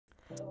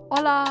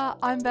Hola,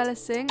 I'm Bella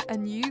Singh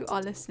and you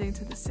are listening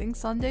to the Singh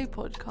Sunday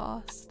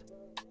podcast.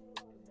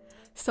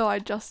 So I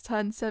just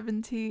turned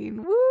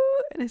 17, woo,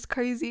 and it's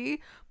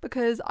crazy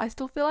because I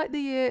still feel like the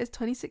year is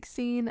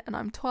 2016 and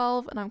I'm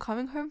 12 and I'm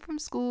coming home from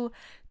school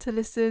to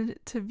listen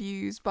to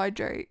Views by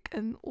Drake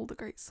and all the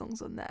great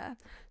songs on there.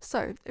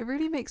 So it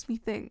really makes me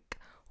think,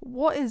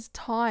 what is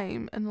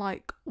time and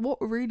what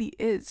really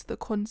is the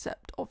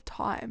concept of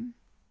time?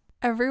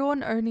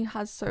 Everyone only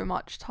has so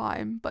much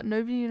time, but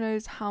nobody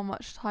knows how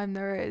much time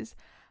there is.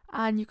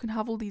 And you can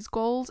have all these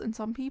goals, and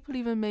some people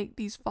even make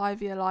these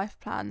 5-year life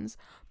plans.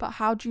 But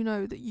how do you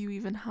know that you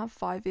even have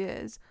 5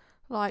 years?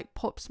 Like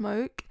Pop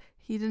Smoke,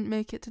 he didn't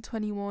make it to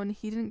 21,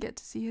 he didn't get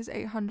to see his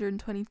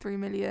 823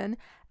 million,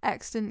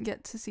 X didn't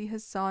get to see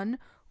his son.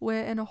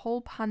 We're in a whole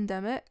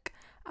pandemic.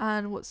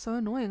 And what's so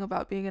annoying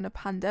about being in a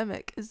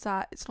pandemic is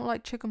that it's not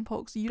like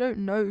chickenpox. You don't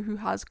know who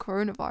has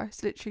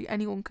coronavirus. Literally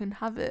anyone can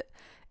have it.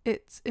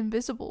 It's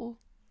invisible.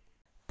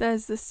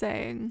 There's the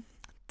saying,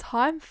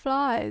 time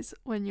flies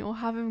when you're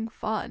having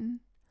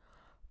fun.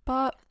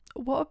 But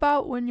what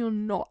about when you're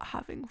not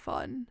having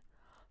fun?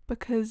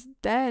 Because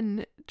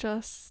then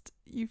just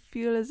you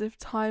feel as if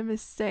time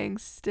is staying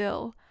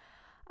still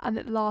and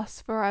it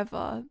lasts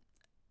forever,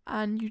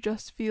 and you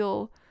just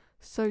feel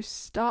so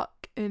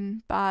stuck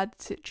in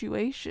bad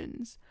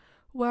situations.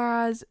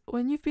 Whereas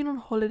when you've been on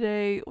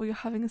holiday or you're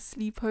having a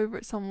sleepover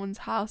at someone's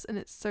house and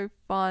it's so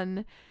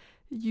fun,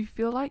 you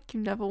feel like you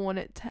never want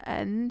it to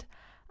end,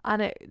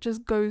 and it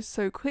just goes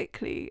so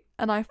quickly.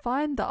 And I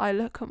find that I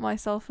look at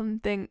myself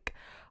and think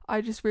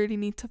I just really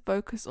need to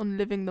focus on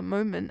living the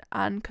moment,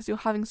 and because you're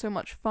having so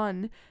much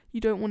fun,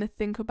 you don't want to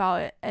think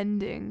about it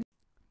ending.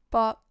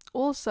 But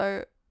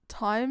also,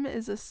 time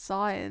is a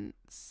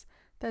science.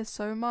 There's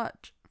so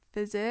much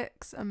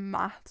physics and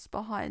maths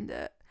behind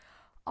it.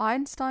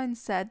 Einstein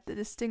said the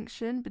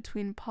distinction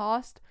between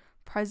past,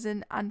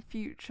 present and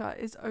future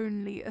is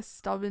only a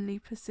stubbornly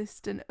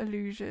persistent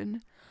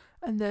illusion.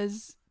 And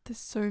there's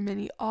so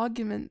many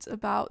arguments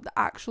about the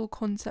actual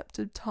concept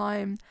of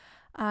time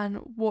and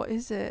what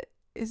is it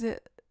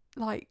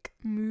like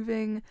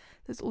moving.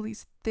 There's all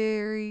these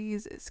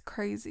theories. It's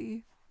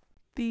crazy.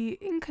 The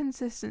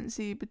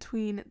inconsistency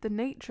between the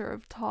nature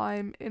of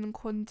time in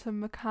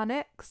quantum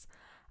mechanics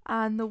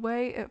and the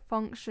way it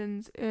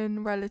functions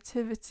in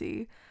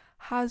relativity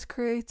has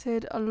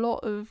created a lot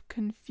of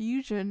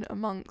confusion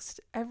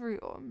amongst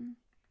everyone.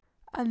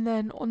 And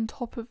then on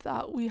top of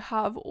that, we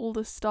have all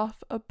the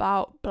stuff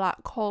about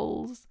black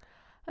holes.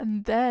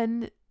 And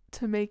then,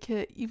 to make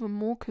it even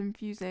more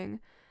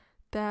confusing,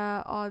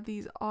 there are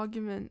these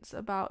arguments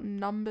about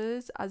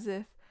numbers as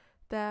if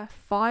they're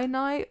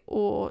finite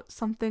or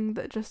something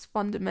that just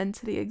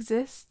fundamentally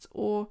exists,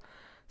 or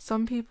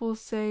some people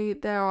say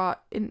there are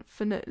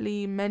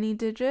infinitely many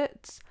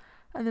digits,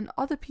 and then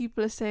other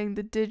people are saying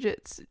the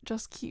digits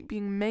just keep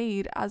being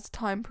made as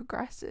time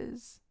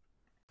progresses.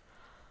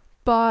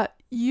 But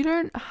you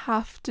don't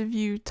have to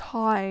view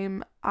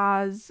time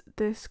as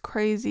this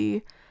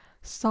crazy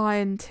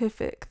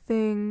scientific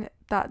thing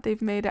that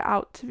they've made it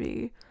out to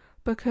be,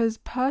 because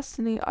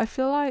personally I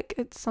feel like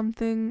it's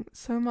something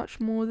so much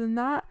more than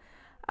that,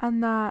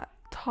 and that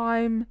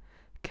time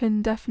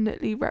can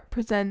definitely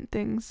represent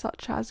things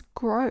such as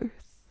growth.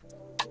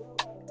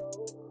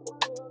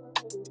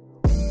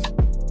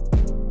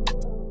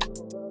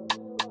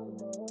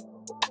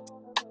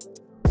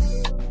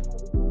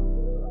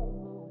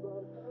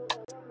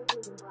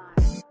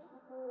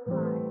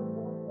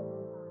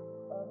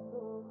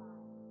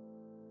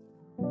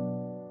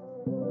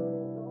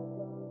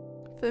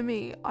 For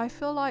me, I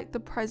feel like the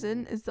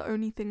present is the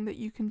only thing that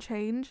you can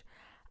change,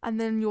 and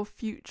then your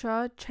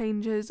future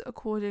changes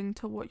according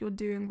to what you're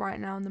doing right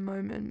now in the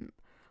moment,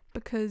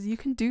 because you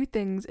can do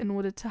things in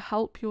order to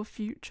help your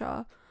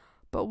future,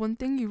 but one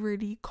thing you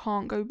really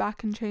can't go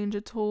back and change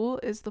at all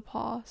is the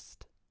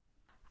past.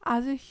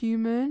 As a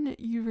human,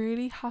 you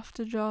really have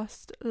to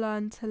just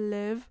learn to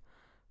live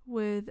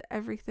with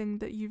everything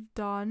that you've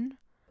done.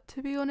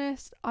 To be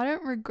honest, I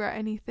don't regret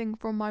anything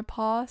from my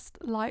past.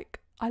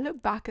 I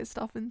look back at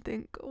stuff and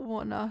think,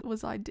 what on earth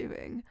was I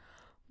doing?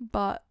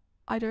 But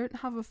I don't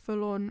have a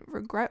full-on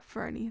regret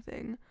for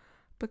anything,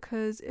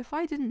 because if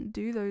I didn't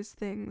do those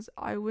things,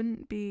 I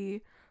wouldn't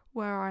be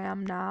where I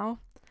am now.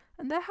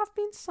 And there have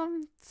been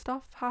some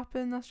stuff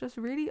happen that's just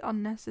really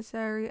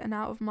unnecessary and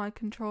out of my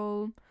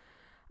control.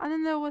 And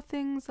then there were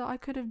things that I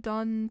could have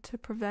done to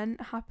prevent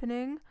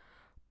happening.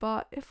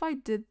 But if I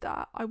did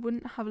that, I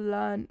wouldn't have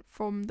learned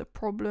from the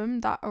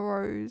problem that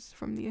arose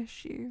from the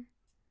issue.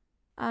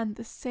 And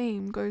the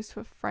same goes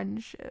for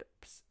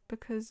friendships,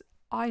 because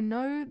I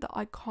know that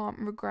I can't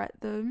regret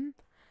them.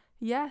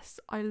 Yes,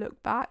 I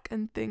look back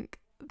and think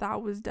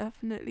that was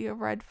definitely a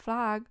red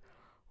flag.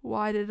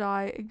 Why did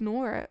I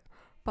ignore it?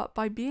 But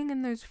by being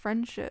in those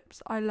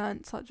friendships, I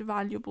learnt such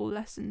valuable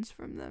lessons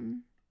from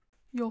them.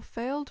 Your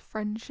failed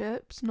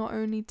friendships not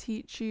only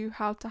teach you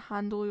how to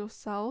handle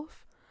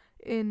yourself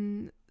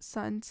in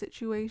certain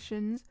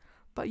situations,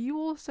 but you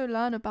also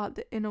learn about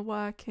the inner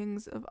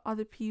workings of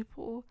other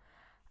people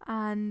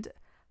and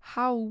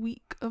how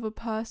weak of a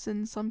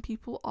person some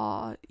people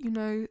are. You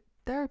know,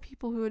 there are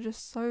people who are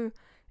just so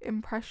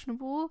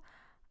impressionable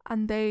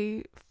and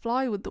they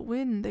fly with the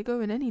wind, they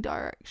go in any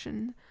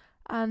direction.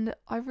 And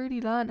I've really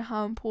learned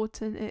how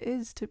important it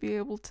is to be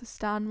able to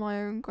stand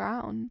my own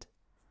ground.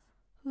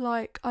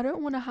 Like, I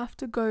don't want to have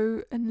to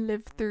go and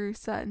live through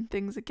certain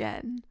things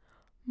again,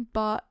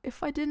 but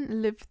if I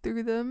didn't live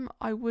through them,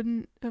 I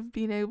wouldn't have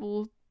been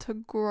able to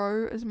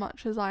grow as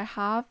much as I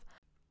have.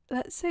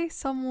 Let's say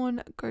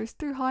someone goes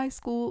through high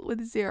school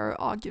with 0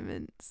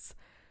 arguments.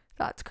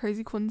 That's a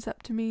crazy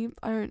concept to me.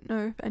 I don't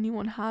know if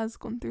anyone has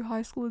gone through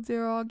high school with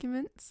 0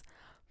 arguments.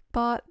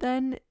 But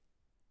then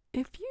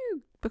if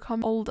you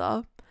become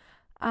older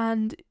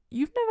and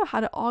you've never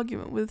had an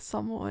argument with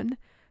someone,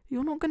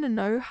 you're not going to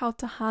know how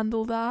to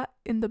handle that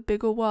in the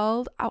bigger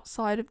world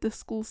outside of the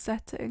school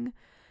setting.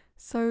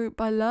 So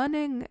by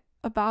learning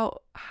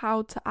about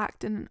how to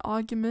act in an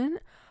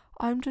argument,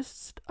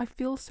 I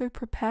feel so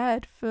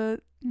prepared for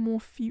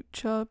more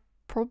future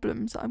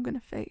problems that I'm going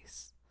to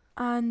face.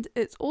 And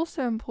it's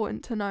also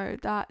important to know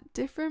that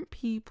different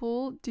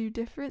people do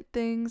different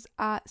things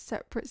at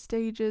separate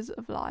stages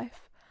of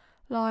life.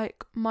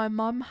 Like, my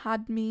mum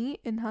had me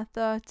in her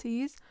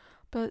 30s,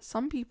 but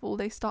some people,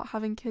 they start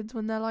having kids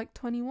when they're like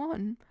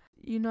 21.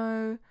 You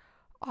know,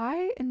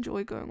 I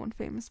enjoy going on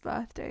famous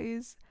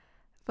birthdays,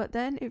 but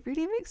then it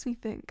really makes me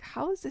think,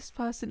 how is this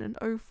person in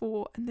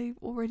 04 and they've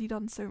already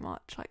done so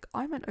much? Like,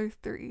 I'm in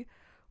 03,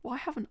 why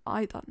haven't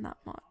I done that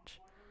much?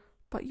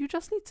 But you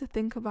just need to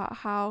think about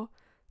how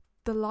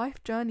the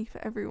life journey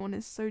for everyone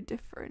is so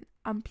different,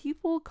 and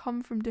people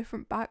come from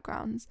different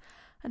backgrounds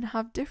and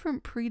have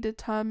different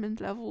predetermined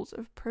levels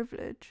of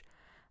privilege.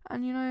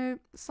 And you know,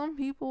 some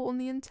people on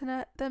the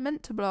internet, they're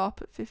meant to blow up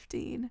at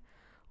 15,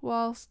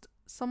 whilst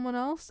someone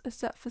else is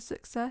set for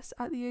success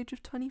at the age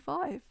of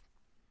 25.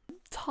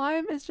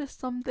 Time is just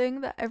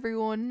something that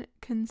everyone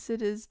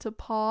considers to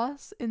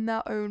pass in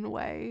their own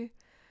way.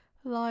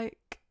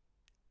 Like,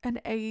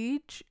 an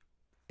age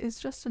is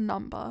just a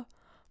number,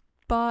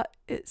 but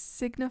it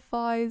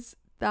signifies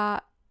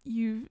that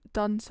you've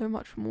done so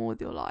much more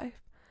with your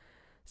life.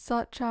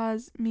 Such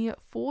as me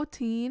at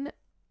 14,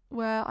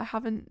 where I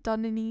haven't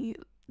done any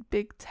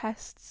big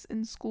tests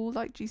in school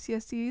like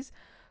GCSEs,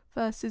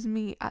 versus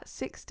me at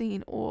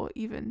 16, or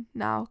even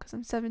now because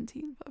I'm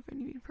 17 but I've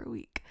only been for a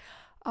week.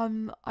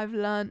 I've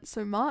learned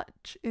so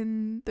much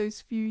in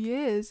those few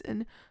years,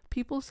 and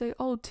people say,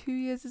 oh, 2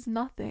 years is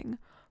nothing,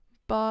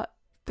 but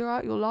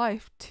throughout your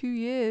life, 2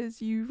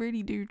 years, you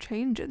really do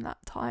change in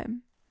that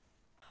time.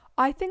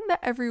 I think that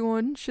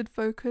everyone should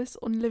focus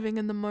on living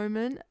in the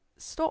moment.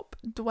 Stop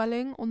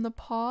dwelling on the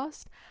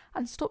past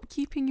and stop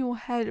keeping your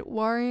head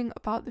worrying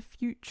about the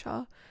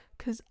future,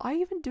 because I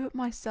even do it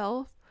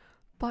myself,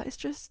 but it's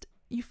just,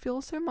 you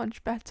feel so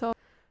much better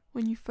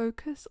when you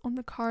focus on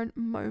the current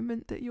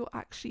moment that you're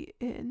actually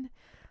in.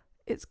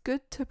 It's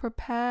good to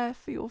prepare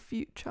for your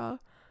future,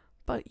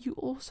 but you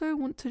also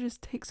want to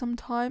just take some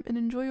time and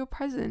enjoy your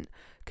present,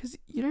 because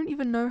you don't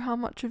even know how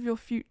much of your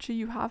future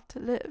you have to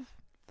live.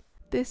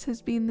 This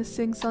has been the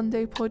Singh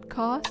Sunday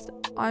podcast.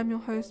 I'm your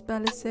host,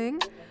 Bella Singh,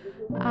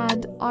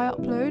 and I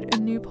upload a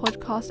new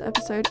podcast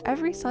episode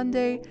every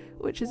Sunday,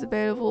 which is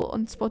available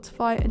on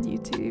Spotify and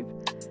YouTube.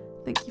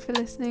 Thank you for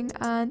listening,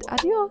 and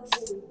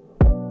adios!